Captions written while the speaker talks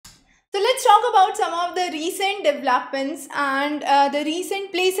about some of the recent developments and the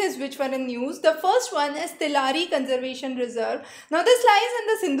recent places which were in news. The first one is Tillari Conservation Reserve. Now this lies in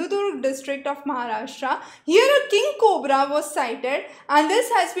the Sindhudurg district of Maharashtra. Here a king cobra was sighted and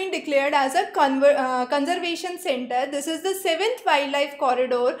this has been declared as a conservation center. This is the 7th wildlife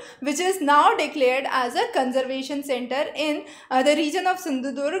corridor which is now declared as a conservation center in the region of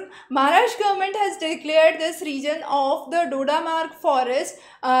Sindhudurg. Maharashtra government has declared this region of the Dodamarg forest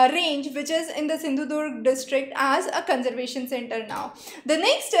range which is in the Sindhudurg district as a conservation center now. The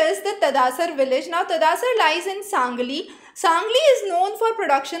next is the Tadasar village. Now Tadasar lies in Sangli. Sangli is known for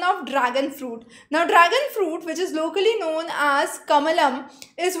production of dragon fruit. Now dragon fruit, which is locally known as Kamalam,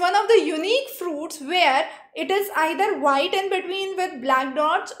 is one of the unique fruits where it is either white in between with black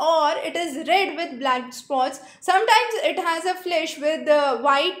dots or it is red with black spots. Sometimes it has a flesh with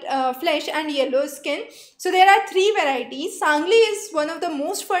white flesh and yellow skin. So there are 3 varieties. Sangli is one of the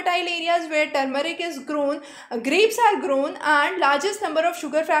most fertile areas where turmeric is grown, grapes are grown, and largest number of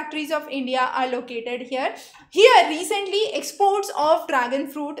sugar factories of India are located here. Here recently exports of dragon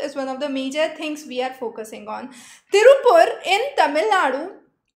fruit is one of the major things we are focusing on. Tiruppur in Tamil Nadu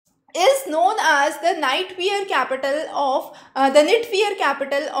is known as the knitwear capital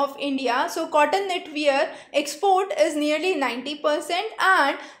of India. So cotton knitwear export is nearly 90%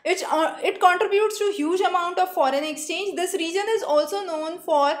 and it contributes to huge amount of foreign exchange. This region is also known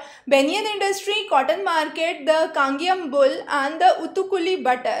for banyan industry, cotton market, the Kangyam bull and the Utukuli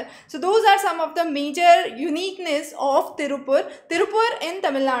butter. So those are some of the major uniqueness of Tiruppur. Tiruppur in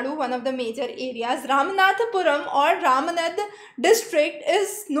Tamil Nadu, one of the major areas. Ramanathapuram or Ramanath district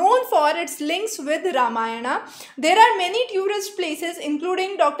is known for its links with Ramayana. There are many tourist places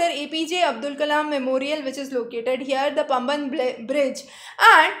including Dr. APJ Abdul Kalam Memorial which is located here, the Pamban Bridge,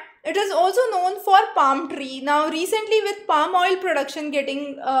 and it is also known for palm tree. Now recently with palm oil production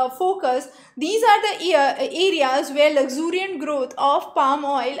getting focused, these are the areas where luxuriant growth of palm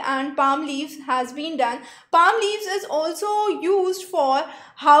oil and palm leaves has been done. Palm leaves is also used for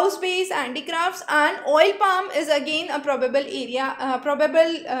house-based handicrafts and oil palm is again a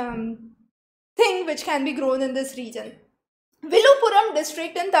probable thing which can be grown in this region. Viluppuram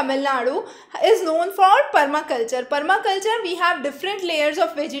district in Tamil Nadu is known for permaculture. Permaculture, we have different layers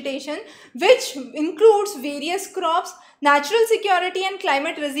of vegetation which includes various crops. Natural security and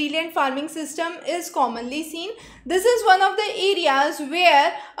climate resilient farming system is commonly seen. This is one of the areas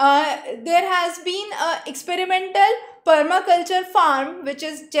where there has been an experimental permaculture farm which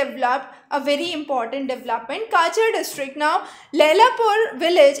is developed, a very important development. Cachar district. Now Lailapur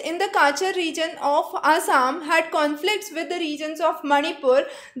village in the Cachar region of Assam had conflicts with the regions of Manipur,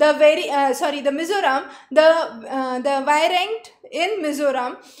 the Mizoram, the Vairengte in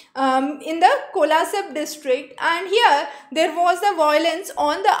Mizoram, in the Kolasep district, and here there was the violence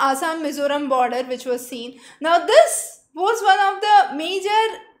on the Assam-Mizoram border which was seen. Now this was one of the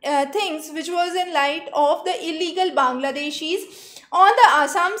major things which was in light of the illegal Bangladeshis on the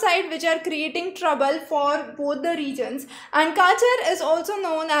Assam side which are creating trouble for both the regions. And Cachar is also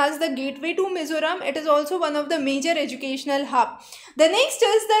known as the gateway to Mizoram. It is also one of the major educational hub. The next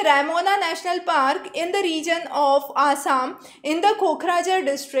is the Raimona National Park in the region of Assam in the Kokrajhar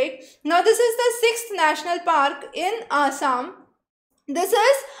district. Now this is the 6th national park in Assam. This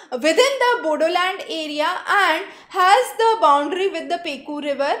is within the Bodoland area and has the boundary with the Peku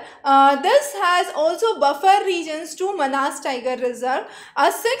river. This has also buffer regions to Manas Tiger Reserve,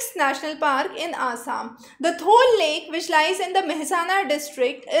 a 6th national park in Assam. The Thol lake, which lies in the Mehsana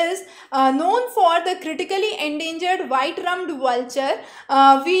district, is known for the critically endangered white-rumped vulture.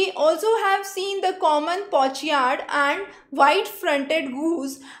 We also have seen the common pochard and white-fronted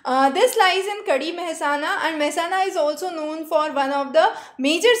goose. This lies in Kadi, Mehsana, and Mehsana is also known for one of the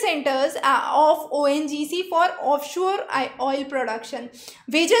major centers of ONGC for offshore oil production.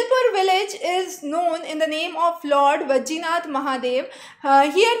 Vejalpur village is known in the name of Lord Vajjinath Mahadev.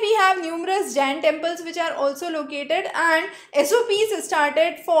 Here we have numerous Jain temples which are also located, and SOPs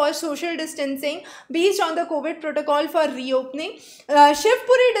started for social distancing based on the COVID protocol for reopening.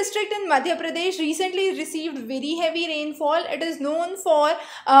 Shivpuri district in Madhya Pradesh recently received very heavy rainfall. It is known for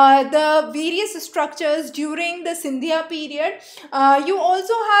the various structures during the Sindhya period. You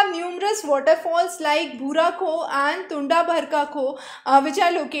also have numerous waterfalls like Bhura Kho and Tunda Bharka Kho which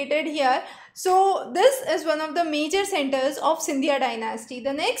are located here. So this is one of the major centers of Sindhya dynasty.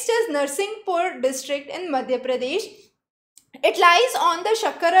 The next is Narsinghpur district in Madhya Pradesh. It lies on the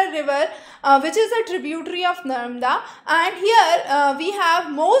Shakkara river which is a tributary of Narmada, and here we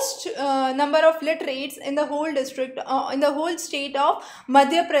have most number of literates in the whole district, in the whole state of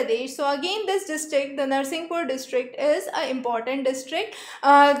Madhya Pradesh. So again, this district, the Narsinghpur district, is an important district.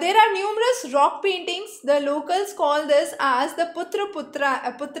 There are numerous rock paintings. The locals call this as the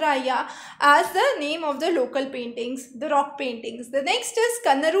Putraya as the name of the local paintings, the rock paintings. The next is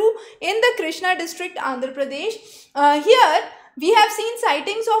Kannaru in the Krishna district, Andhra Pradesh. Here we have seen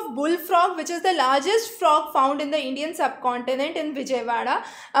sightings of bullfrog, which is the largest frog found in the Indian subcontinent in Vijayawada.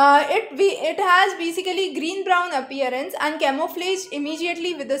 It has basically green-brown appearance and camouflaged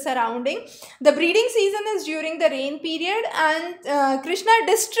immediately with the surrounding. The breeding season is during the rain period, and Krishna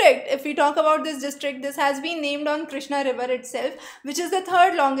district, if we talk about this district, this has been named on Krishna river itself, which is the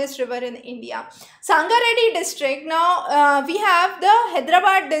third longest river in India. Sangareddy district, now we have the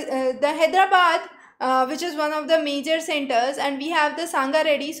Hyderabad, which is one of the major centers, and we have the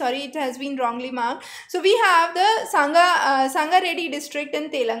Sangareddy, sorry, it has been wrongly marked. So we have the Sangareddy district in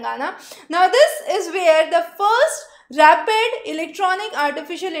Telangana. Now this is where the first rapid electronic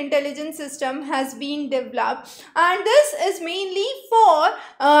artificial intelligence system has been developed, and this is mainly for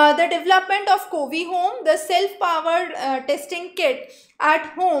the development of COVID Home, the self-powered testing kit at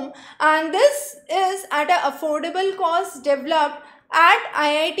home, and this is at an affordable cost, developed at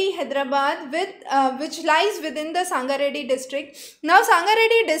IIT Hyderabad, which lies within the Sangareddy district. Now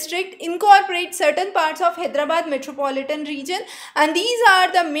Sangareddy district incorporates certain parts of Hyderabad metropolitan region, and these are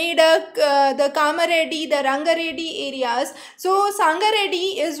the Medak, the Kamareddy, the Rangareddy areas. So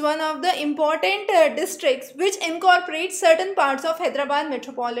Sangareddy is one of the important districts which incorporates certain parts of Hyderabad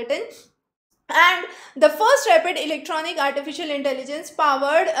metropolitan. And the first rapid electronic artificial intelligence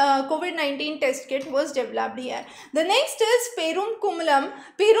powered COVID-19 test kit was developed here. The next is Perumkumlam.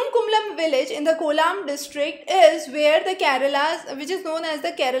 Perumkumlam village in the Kollam district is where the Kerala's, which is known as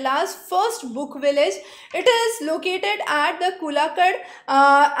the Kerala's first book village. It is located at the Kulakad,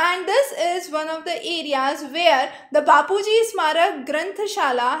 and this is one of the areas where the Bapuji Smarak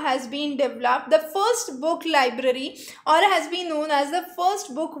Granthashala has been developed. The first book library, or has been known as the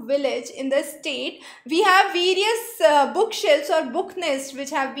first book village in the state. We have various bookshelves or book nests which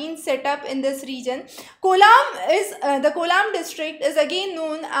have been set up in this region. Kollam is the Kollam district is again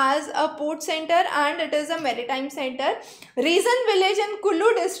known as a port center, and it is a maritime center. Raison village in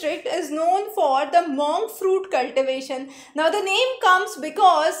Kullu district is known for the monk fruit cultivation. Now the name comes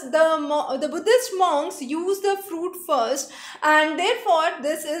because the Buddhist monks use the fruit first, and therefore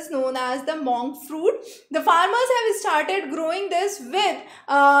this is known as the monk fruit. The farmers have started growing this with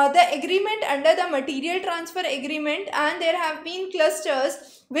the agreement under the material transfer agreement, and there have been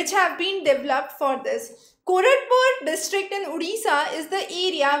clusters which have been developed for this. Koraput district in Odisha is the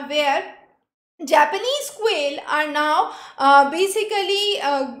area where Japanese quail are now basically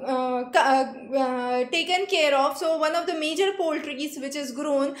taken care of. So one of the major poultries which is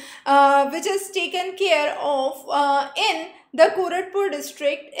grown, which is taken care of in the Koraput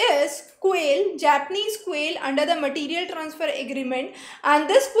district is quail, Japanese quail under the material transfer agreement, and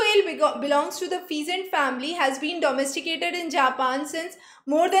this quail belongs to the pheasant family, has been domesticated in Japan since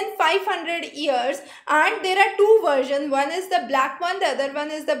more than 500 years, and there are two versions. One is the black one, the other one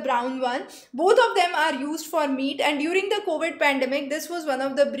is the brown one. Both of them are used for meat, and during the COVID pandemic, this was one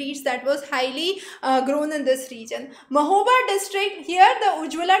of the breeds that was highly grown in this region. Mahoba district, here the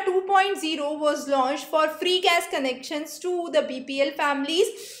Ujjwala 2.0 was launched for free gas connections to the BPL families.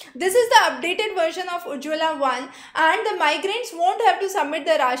 This is the updated version of Ujjwala 1, and the migrants won't have to submit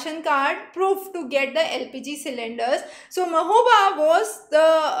the ration card proof to get the LPG cylinders. So Mahoba was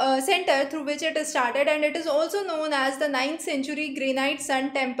the center through which it started, and it is also known as the 9th century granite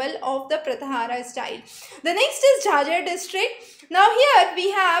sun temple of the Katihar style. The next is Jhajjar district. Now here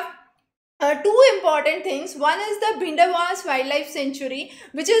we have two important things. One is the Bhindwas Wildlife Sanctuary,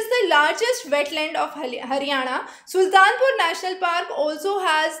 which is the largest wetland of Haryana. Sultanpur National Park also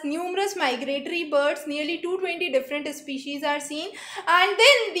has numerous migratory birds. Nearly 220 different species are seen. And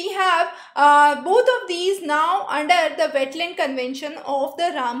then we have both of these now under the Wetland Convention of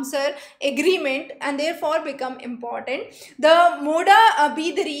the Ramsar Agreement, and therefore become important. The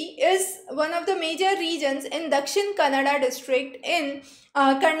Moodabidri is one of the major regions in Dakshin Kannada district in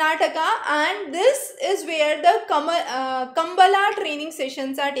Karnataka, and this is where the Kambala training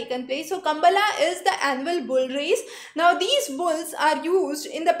sessions are taken place. So Kambala is the annual bull race. Now these bulls are used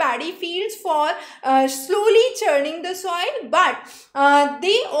in the paddy fields for slowly churning the soil, but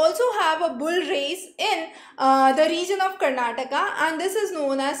they also have a bull race in the region of Karnataka, and this is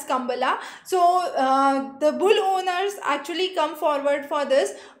known as Kambala. So the bull owners actually come forward for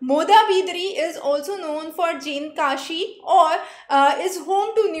this. Moodabidri is also known for Jain Kashi, or is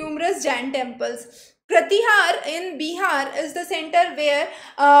home to numerous and temples. Katihar in Bihar is the center where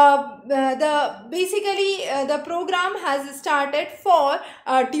the program has started for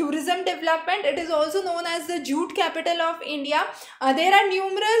tourism development. It is also known as the jute capital of India. There are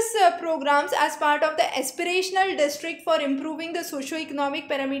numerous programs as part of the aspirational district for improving the socio-economic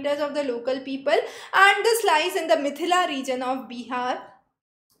parameters of the local people, and this lies in the Mithila region of Bihar.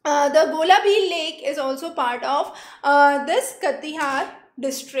 The Golabhir Lake is also part of this Katihar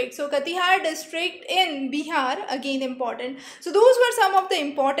district. So Katihar district in Bihar, again important. So those were some of the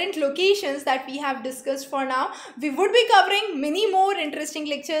important locations that we have discussed for now. We would be covering many more interesting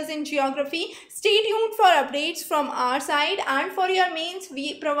lectures in geography. Stay tuned for updates from our side, and for your mains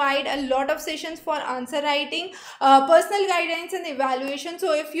we provide a lot of sessions for answer writing, personal guidance and evaluation.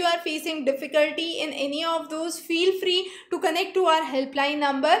 So if you are facing difficulty in any of those, feel free to connect to our helpline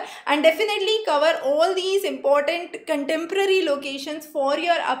number, and definitely cover all these important contemporary locations for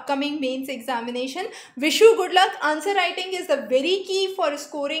your upcoming mains examination. Wish you good luck. Answer writing is the very key for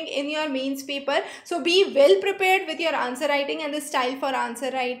scoring in your mains paper. So be well prepared with your answer writing and the style for answer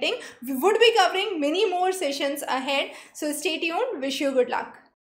writing. We would be covering many more sessions ahead. So stay tuned. Wish you good luck.